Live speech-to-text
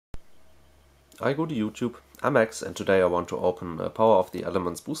Hi, good YouTube. I'm Max, and today I want to open a Power of the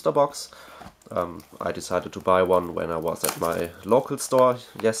Elements booster box. I decided to buy one when I was at my local store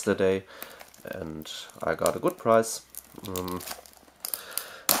yesterday, and I got a good price.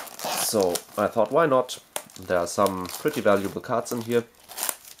 So I thought, why not? There are some pretty valuable cards in here.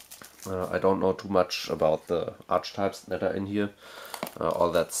 I don't know too much about the archetypes that are in here,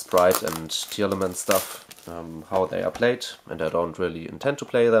 all that sprite and tier element stuff, how they are played, and I don't really intend to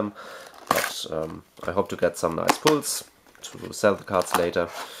play them. But I hope to get some nice pulls to sell the cards later,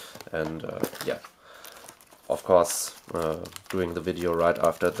 and yeah, of course, doing the video right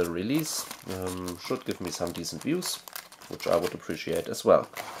after the release should give me some decent views, which I would appreciate as well.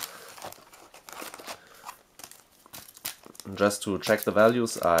 Just to check the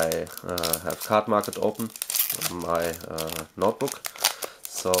values, I have Card Market open on my notebook,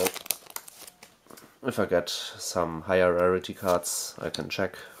 so if I get some higher rarity cards, I can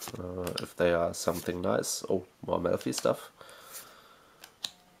check if they are something nice. Oh, more Melfi stuff.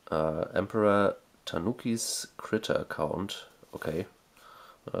 Emperor Tanuki's Critter account. Okay.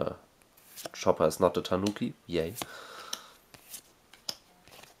 Chopper is not a Tanuki. Yay.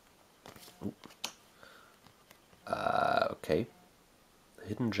 Okay.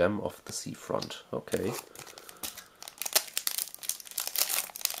 Hidden Gem of the Seafront. Okay.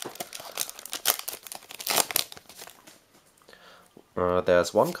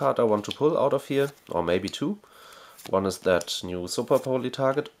 There's one card I want to pull out of here, or maybe two. One is that new Super Poly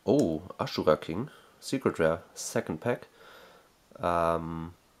target. Oh, Ashura King. Secret Rare. Second pack.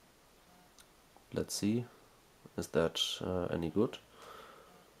 Let's see. Is that any good?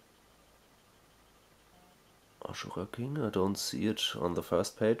 Ashura King, I don't see it on the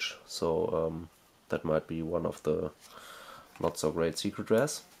first page, so that might be one of the not so great secret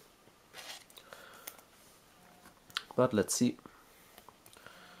rares. But let's see.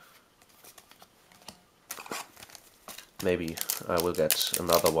 Maybe I will get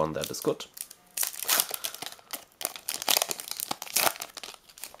another one that is good.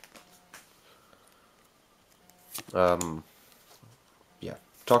 Yeah,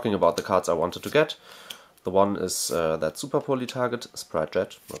 talking about the cards I wanted to get. The one is that Super Poly target, Sprite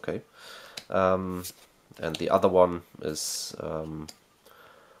Jet, okay. And the other one is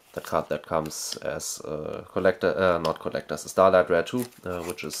that card that comes as a collector, not collectors, a Starlight Rare 2,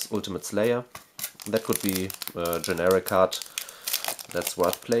 which is Ultimate Slayer. That could be a generic card that's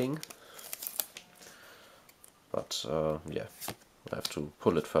worth playing. But yeah, I have to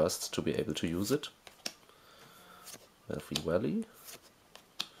pull it first to be able to use it. Melfi Valley.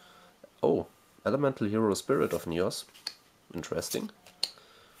 Oh, Elemental Hero Spirit of Neos. Interesting.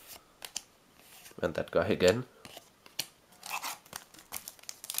 And that guy again.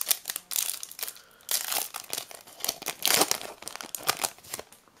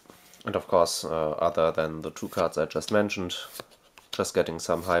 And of course, other than the two cards I just mentioned, just getting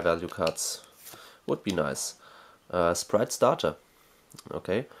some high value cards would be nice. Sprite Starter.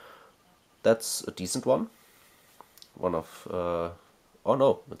 Okay, that's a decent one. One of, oh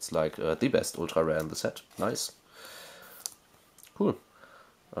no, it's like the best ultra rare in the set. Nice. Cool.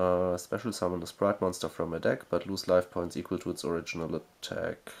 Special summon a Sprite monster from a deck, but lose life points equal to its original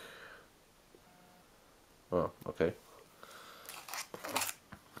attack. Oh, okay.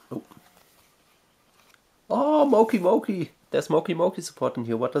 Oh, Moki Moki! There's Moki Moki support in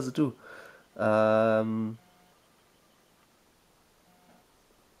here. What does it do?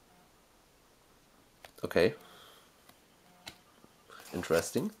 Okay.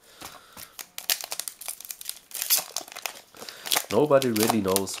 Interesting. Nobody really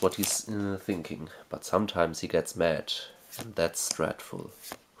knows what he's thinking, but sometimes he gets mad, and that's dreadful.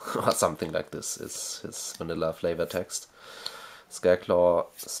 Or something like this is his vanilla flavor text. Scareclaw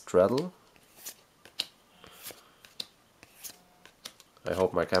Straddle. I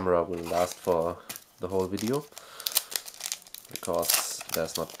hope my camera will last for the whole video, because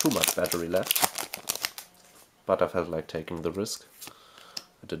there's not too much battery left, but I felt like taking the risk.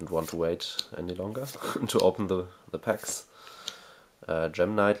 I didn't want to wait any longer to open the packs.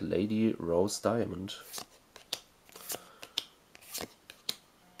 Gem Knight Lady Rose Diamond.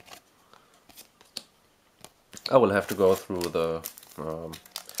 I will have to go through the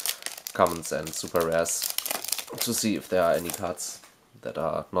commons and super rares to see if there are any cards that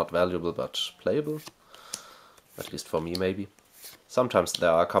are not valuable but playable, at least for me maybe. Sometimes there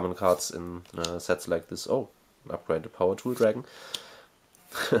are common cards in sets like this. Oh, upgraded Power Tool Dragon.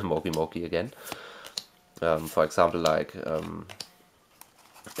 Moki Moki again. For example, like in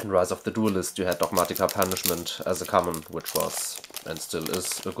Rise of the Duelist you had Dogmatica Punishment as a common, which was and still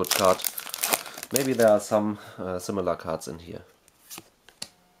is a good card. Maybe there are some similar cards in here.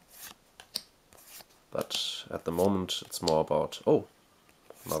 at the moment it's more about, oh,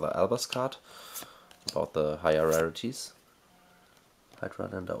 another Albus card, about the higher rarities. Hydra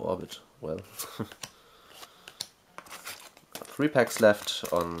Lander Orbit, well. 3 packs left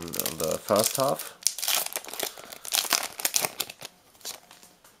on the first half.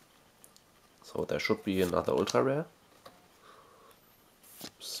 So there should be another ultra rare.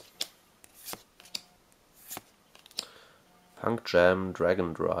 Oops. Punk Jam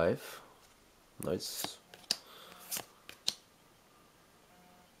Dragon Drive. Nice.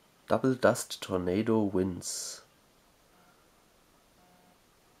 Double Dust Tornado Winds.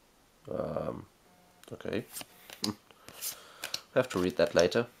 Okay. Have to read that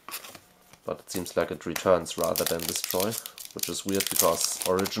later. But it seems like it returns rather than destroy, which is weird because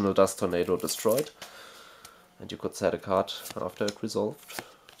original Dust Tornado destroyed, and you could set a card after it resolved,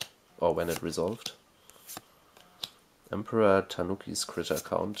 or when it resolved. Emperor Tanuki's crit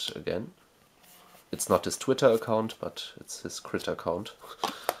account again. It's not his Twitter account, but it's his crit account.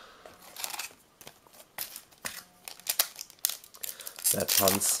 Bad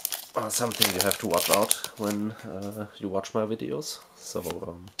puns are something you have to watch out when you watch my videos.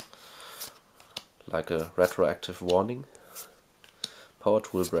 So, like a retroactive warning. Power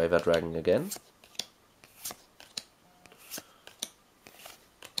Tool Braver Dragon again.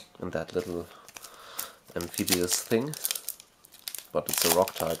 And that little amphibious thing. But it's a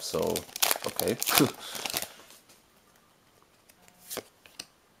rock type, so okay.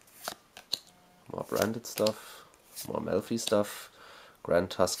 More branded stuff, more Melfi stuff.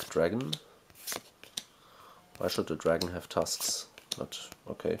 Grand Tusk Dragon. Why should a dragon have tusks? Not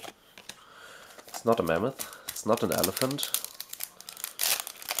okay. It's not a mammoth. It's not an elephant.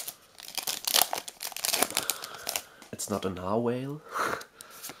 It's not a narwhal.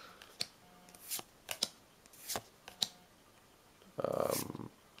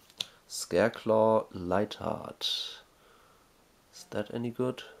 Scareclaw Lightheart. Is that any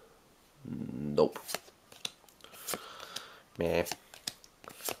good? Nope. Meh.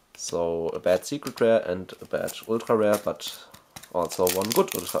 So a bad secret rare and a bad ultra rare, but also one good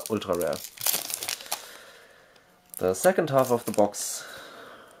ultra rare. The second half of the box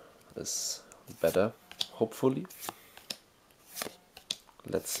is better, hopefully.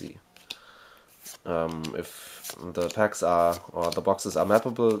 Let's see. If the packs are, or the boxes are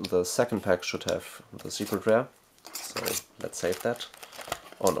mappable, the second pack should have the secret rare. So let's save that.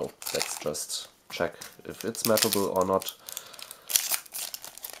 Oh no, let's just check if it's mappable or not.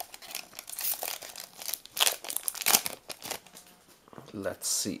 Let's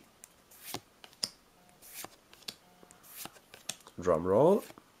see. Drum roll.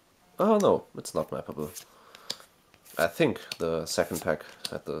 Oh no, it's not mappable. I think the second pack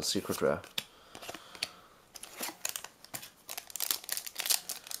had the secret rare.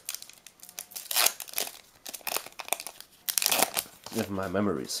 If my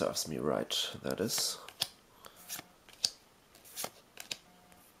memory serves me right, that is.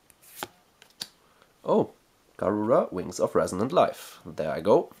 Oh, Garura, Wings of Resonant Life. There I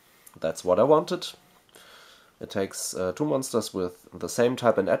go. That's what I wanted. It takes 2 monsters with the same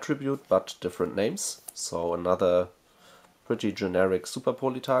type and attribute, but different names. So another pretty generic super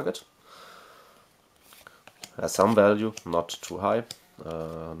poly target. Has some value, not too high.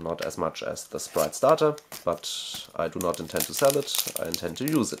 Not as much as the Sprite starter, but I do not intend to sell it. I intend to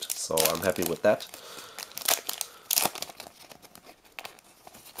use it, so I'm happy with that.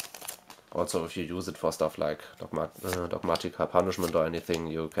 Also, if you use it for stuff like Dogmatica Punishment or anything,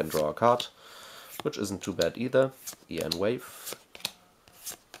 you can draw a card, which isn't too bad either. EN Wave.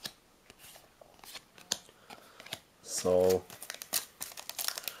 So,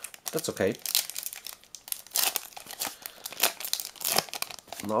 that's okay.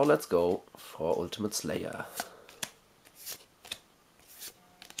 Now let's go for Ultimate Slayer.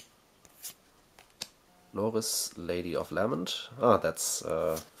 Loris, Lady of Lament. Ah, that's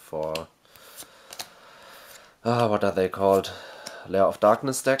for... what are they called? Lair of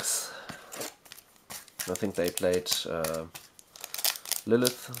Darkness decks. I think they played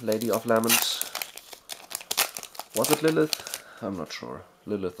Lilith, Lady of Lament. Was it Lilith? I'm not sure.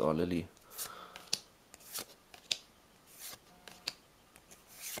 Lilith or Lily.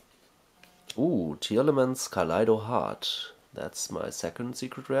 Ooh, Tearlament's Kaleido Heart. That's my second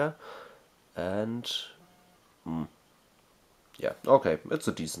secret rare. And... yeah, okay, it's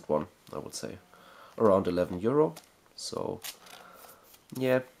a decent one, I would say. Around €11. So,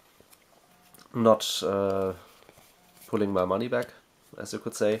 yeah. Not pulling my money back, as you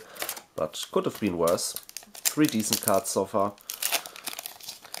could say. But could have been worse. 3 decent cards so far.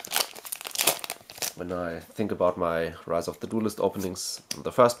 When I think about my Rise of the Duelist openings,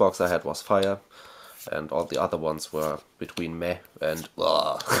 the first box I had was Fire, and all the other ones were between meh and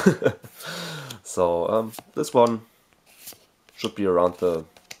so this one should be around the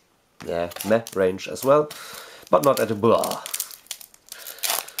meh range as well, but not at a blah.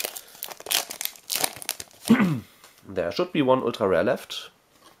 There should be one ultra rare left.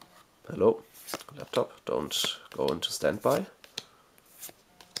 Hello, laptop, don't go into standby.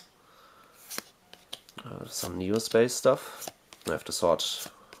 Some Neo-Space stuff. I have to sort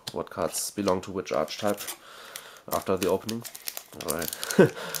what cards belong to which archetype after the opening. Alright.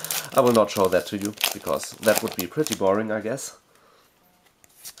 I will not show that to you, because that would be pretty boring, I guess.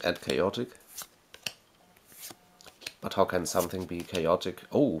 And chaotic. But how can something be chaotic?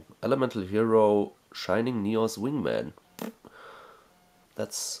 Oh, Elemental Hero Shining Neos Wingman.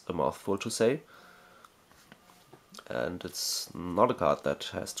 That's a mouthful to say. And it's not a card that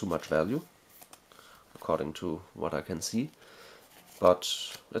has too much value, according to what I can see. But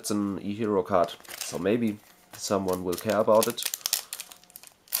it's an e-hero card, so maybe someone will care about it.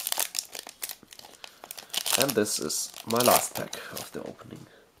 And this is my last pack of the opening.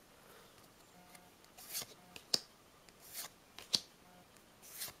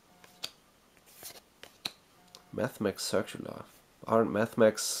 Mathmex Circular. Aren't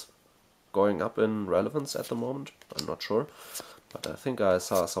Mathmex going up in relevance at the moment? I'm not sure, but I think I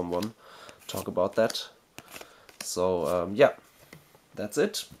saw someone talk about that. So yeah, that's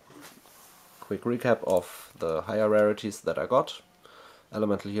it. Quick recap of the higher rarities that I got.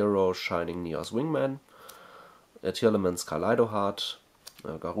 Elemental Hero Shining Neos Wingman, Tearlaman's Kaleido Heart,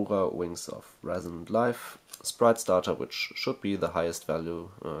 Garura Wings of Resonant Life, Sprite Starter, which should be the highest value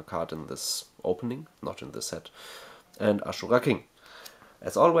card in this opening, not in this set, and Ashura King.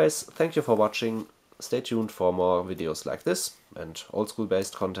 As always, thank you for watching, stay tuned for more videos like this and old school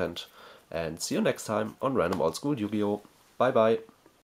based content, and see you next time on Random Old School Yu-Gi-Oh! Bye bye!